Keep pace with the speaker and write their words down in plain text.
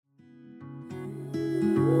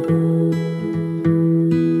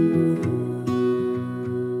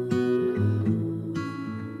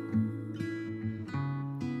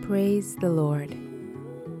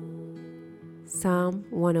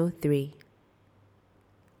23.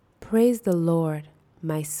 Praise the Lord,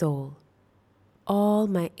 my soul. All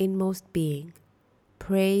my inmost being,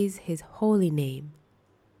 praise his holy name.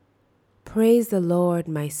 Praise the Lord,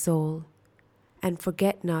 my soul, and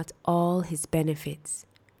forget not all his benefits,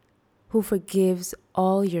 who forgives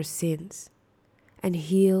all your sins and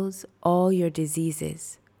heals all your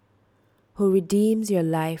diseases, who redeems your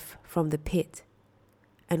life from the pit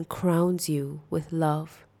and crowns you with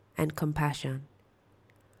love and compassion,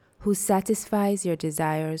 who satisfies your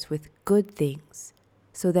desires with good things,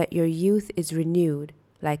 so that your youth is renewed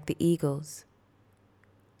like the eagles.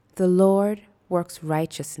 The Lord works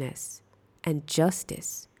righteousness and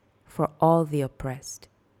justice for all the oppressed.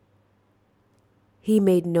 He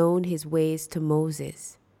made known his ways to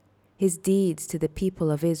Moses, his deeds to the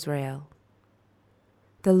people of Israel.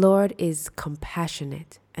 The Lord is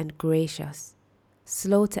compassionate and gracious,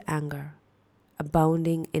 slow to anger,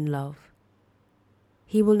 abounding in love.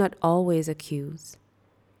 He will not always accuse,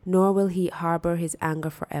 nor will he harbor his anger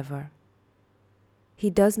forever. He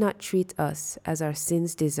does not treat us as our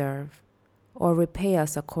sins deserve, or repay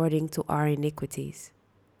us according to our iniquities.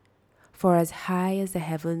 For as high as the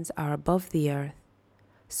heavens are above the earth,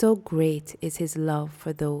 so great is his love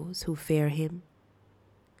for those who fear him.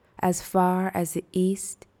 As far as the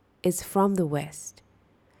east is from the west,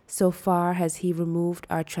 so far has he removed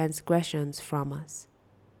our transgressions from us.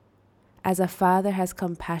 As a father has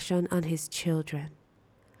compassion on his children,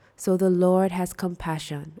 so the Lord has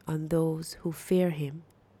compassion on those who fear him.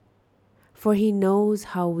 For he knows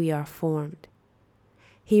how we are formed.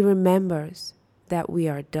 He remembers that we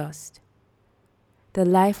are dust. The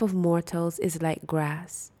life of mortals is like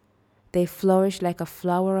grass. They flourish like a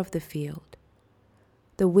flower of the field.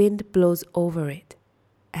 The wind blows over it,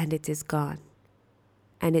 and it is gone,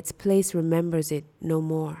 and its place remembers it no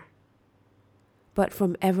more. But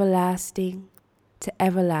from everlasting to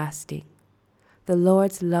everlasting, the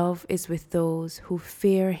Lord's love is with those who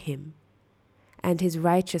fear him, and his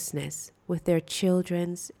righteousness with their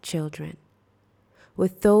children's children,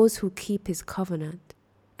 with those who keep his covenant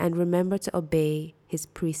and remember to obey his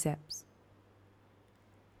precepts.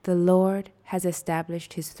 The Lord has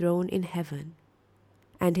established his throne in heaven,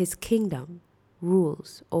 and his kingdom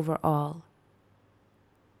rules over all.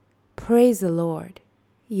 Praise the Lord,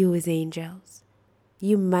 you his angels,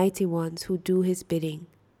 you mighty ones who do his bidding,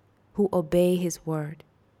 who obey his word.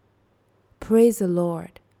 Praise the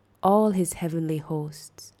Lord, all his heavenly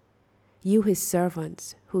hosts, you his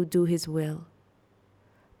servants who do his will.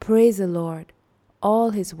 Praise the Lord, all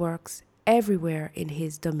his works everywhere in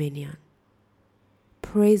his dominion.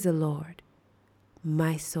 Praise the Lord,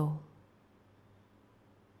 my soul.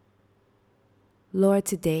 Lord,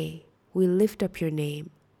 today we lift up your name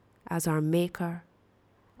as our Maker,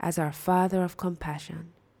 as our Father of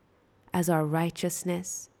compassion, as our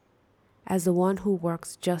righteousness, as the one who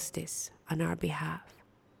works justice on our behalf.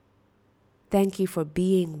 Thank you for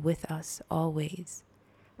being with us always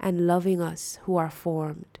and loving us who are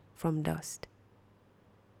formed from dust.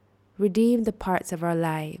 Redeem the parts of our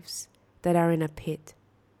lives that are in a pit.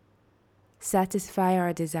 Satisfy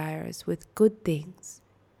our desires with good things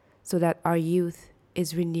so that our youth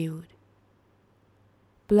is renewed.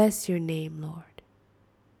 Bless your name, Lord.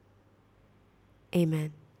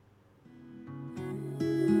 Amen.